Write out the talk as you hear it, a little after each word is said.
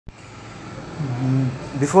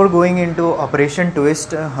Before going into operation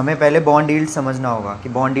twist हमें पहले bond yield समझना होगा कि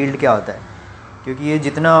बॉन्ड यील्ड क्या होता है, क्योंकि ये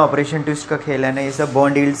जितना ऑपरेशन ट्विस्ट का खेल है ना, ये सब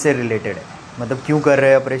बॉन्ड यील्ड से रिलेटेड है। मतलब क्यों कर रहे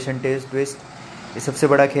हैं ऑपरेशन ट्विस्ट, ये सबसे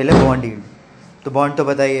बड़ा खेल है बॉन्ड यील्ड। तो बॉन्ड तो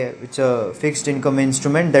बताइए, it's a fixed income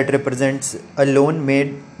instrument that represents a loan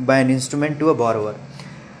made by an instrument to a borrower.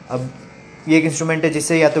 अब ये एक इंस्ट्रूमेंट है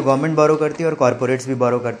जिससे या तो गवर्नमेंट बोरो करती है और कॉरपोरेट्स भी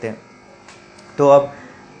बोरो करते हैं। तो अब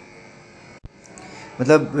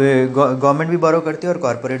मतलब गवर्नमेंट भी बोरो करती है और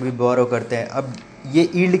कॉरपोरेट भी बोरो करते हैं। अब ये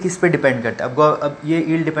यील्ड किस पे डिपेंड करता है? अब ये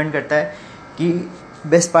यील्ड डिपेंड करता है कि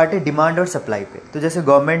बेस्ट पार्ट है डिमांड और सप्लाई पे। तो जैसे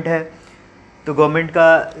गवर्नमेंट है, तो गवर्नमेंट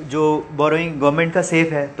का जो बोरोइंग गवर्नमेंट का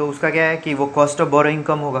सेफ है, तो उसका क्या है कि वो कॉस्ट ऑफ बोरोइंग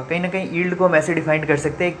कम होगा। कहीं ना कहीं यील्ड को हम ऐसे डिफाइन कर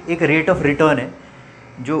सकते हैं, एक रेट ऑफ रिटर्न है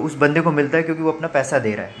जो उस बंदे को मिलता है क्योंकि वो अपना पैसा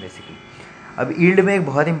दे रहा है बेसिकली। अब यील्ड में एक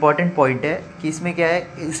बहुत इंपॉर्टेंट पॉइंट है कि इसमें क्या है,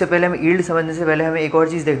 इससे पहले हमें यील्ड समझने से पहले हमें एक और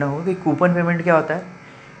चीज़ देखना होगा कि कूपन पेमेंट क्या होता है।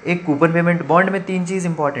 एक कूपन पेमेंट, बॉन्ड में 3 चीज़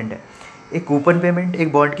इंपॉर्टेंट है, एक कूपन पेमेंट,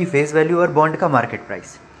 एक बॉन्ड की फेस वैल्यू और बॉन्ड का मार्केट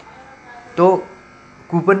प्राइस। तो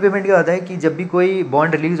कूपन पेमेंट क्या होता है कि जब भी कोई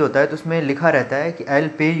बॉन्ड रिलीज होता है तो उसमें लिखा रहता है कि I will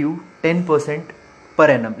pay you 10% per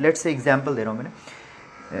annum. Let's say example दे रहा हूँ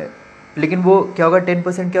मैंने, लेकिन वो क्या होगा,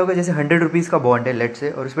 10% क्या होगा, जैसे 100 रुपीज़ का बॉन्ड है लेट्स से,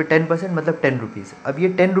 और उस पर 10% मतलब 10 रुपीज़। अब ये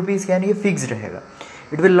 10 रुपीज़ क्या है, ये फिक्स रहेगा,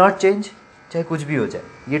 इट विल नॉट चेंज, चाहे कुछ भी हो जाए।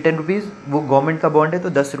 ये 10 रुपीज़ वो गवर्नमेंट का बॉन्ड है, तो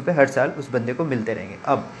 10 रुपये हर साल उस बंदे को मिलते रहेंगे।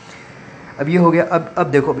 अब ये हो गया। अब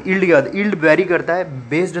देखो, अब यील्ड क्या होता है, यील्ड वेरी करता है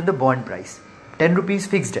based on the bond price. 10 rupees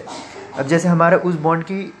fixed है। अब जैसे हमारा उस बॉन्ड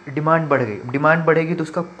की डिमांड बढ़ गई, डिमांड बढ़ेगी तो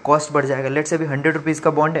उसका कॉस्ट बढ़ जाएगा। लेट्स से अभी 100 रुपीज़ का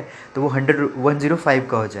बॉन्ड है तो वो 105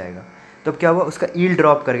 का हो जाएगा। तो अब क्या हुआ, उसका यील्ड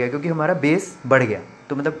ड्रॉप कर गया क्योंकि हमारा बेस बढ़ गया।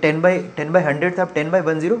 तो मतलब 10/100 था, अब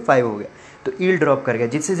 10/105 हो गया, तो यील्ड ड्रॉप कर गया।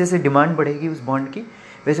 जिससे जैसे डिमांड बढ़ेगी उस बॉन्ड की,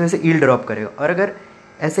 वैसे वैसे यील्ड ड्रॉप करेगा। और अगर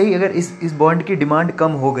ऐसे ही अगर इस बॉन्ड की डिमांड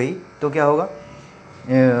कम हो गई तो क्या होगा,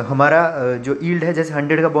 हमारा जो यील्ड है, जैसे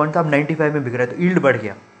 100 का बॉन्ड था, अब 95 में बिक रहा है, तो यील्ड बढ़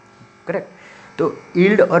गया। करेक्ट। तो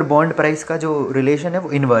यील्ड और बॉन्ड प्राइस का जो रिलेशन है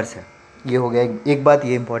वो इन्वर्स है। ये हो गया एक बात,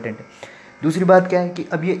 ये इंपॉर्टेंट है। दूसरी बात क्या है कि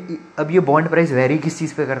अब ये बॉन्ड प्राइस वेरी किस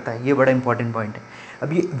चीज़ पे करता है, ये बड़ा इंपॉर्टेंट पॉइंट है।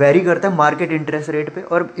 अब ये वेरी करता है मार्केट इंटरेस्ट रेट पे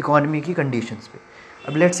और इकोनॉमी की कंडीशंस पे।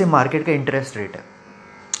 अब लेट्स से मार्केट का इंटरेस्ट रेट है,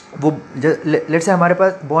 वो लेट्स से हमारे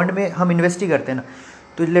पास बॉन्ड में हम इन्वेस्ट ही करते हैं ना।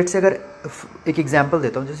 तो लेट्स से अगर एक एग्जांपल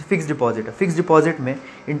देता हूँ, जैसे फिक्स डिपॉजिट है, फिक्स डिपॉजिट में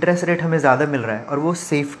इंटरेस्ट रेट हमें ज़्यादा मिल रहा है और वो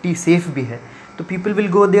सेफ भी है, तो people will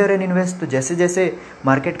go there and invest. तो जैसे जैसे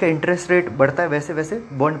मार्केट का इंटरेस्ट रेट बढ़ता है वैसे वैसे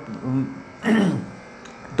बॉन्ड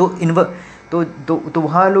तो इन्व तो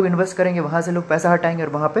वहाँ लोग इन्वेस्ट करेंगे, वहाँ से लोग पैसा हटाएंगे और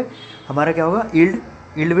वहाँ पे हमारा क्या होगा,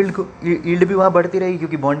 यील्ड भी वहाँ बढ़ती रहेगी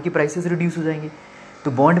क्योंकि बॉन्ड की प्राइसेस रिड्यूस हो जाएंगी।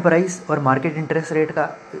 तो बॉन्ड प्राइस और मार्केट इंटरेस्ट रेट का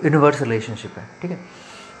इन्वर्स रिलेशनशिप है, ठीक है।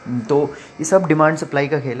 तो ये सब डिमांड सप्लाई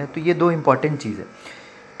का खेल है। तो ये 2 इंपॉर्टेंट चीज़ है।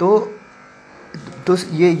 तो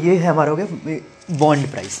ये है हमारा हो गया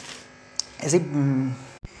बॉन्ड प्राइस। ऐसे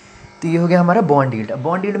तो ये हो गया हमारा बॉन्ड यील्ड। अब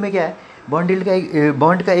बॉन्ड यील्ड में क्या है,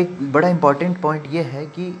 बॉन्ड का एक बड़ा इंपॉर्टेंट पॉइंट ये है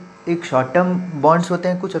कि एक शॉर्ट टर्म बॉन्ड्स होते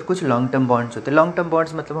हैं कुछ, और कुछ लॉन्ग टर्म बॉन्ड्स होते हैं। लॉन्ग टर्म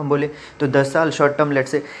बॉन्ड्स मतलब हम बोले तो 10 साल शॉर्ट टर्म,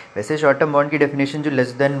 लेट्स से। वैसे शॉर्ट टर्म बॉन्ड की डेफिनेशन जो लेस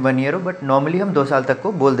देन 1 ईयर हो, बट नॉर्मली हम 2 साल तक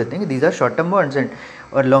को बोल देते हैं कि these are short term bonds. And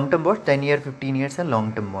और long term bonds 10 year 15 years है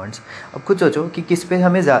लॉन्ग टर्म बॉन्ड्स। अब खुद सोचो कि किस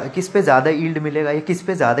पे ज़्यादा यील्ड मिलेगा या किस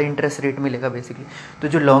पे ज़्यादा इंटरेस्ट रेट मिलेगा बेसिकली। तो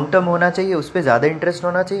जो लॉन्ग टर्म होना चाहिए उस पर ज़्यादा इंटरेस्ट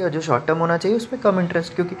होना चाहिए, और जो शॉर्ट टर्म होना चाहिए उस पर कम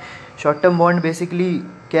इंटरेस्ट, क्योंकि शॉर्ट टर्म बॉन्ड बेसिकली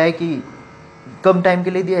क्या है कि कम टाइम के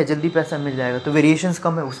लिए दिया है, जल्दी पैसा मिल जाएगा, तो वेरिएशंस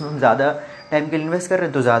कम है, उसमें हम ज़्यादा टाइम के लिए इन्वेस्ट कर रहे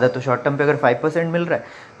हैं तो ज़्यादा। तो शॉर्ट टर्म पे अगर 5% मिल रहा है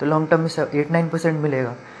तो लॉन्ग टर्म में 8-9%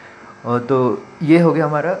 मिलेगा। और तो ये हो गया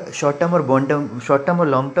हमारा शॉर्ट टर्म और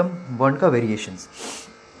लॉन्ग टर्म बॉन्ड का वेरिएशंस।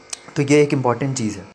 तो ये एक इंपॉर्टेंट चीज़ है।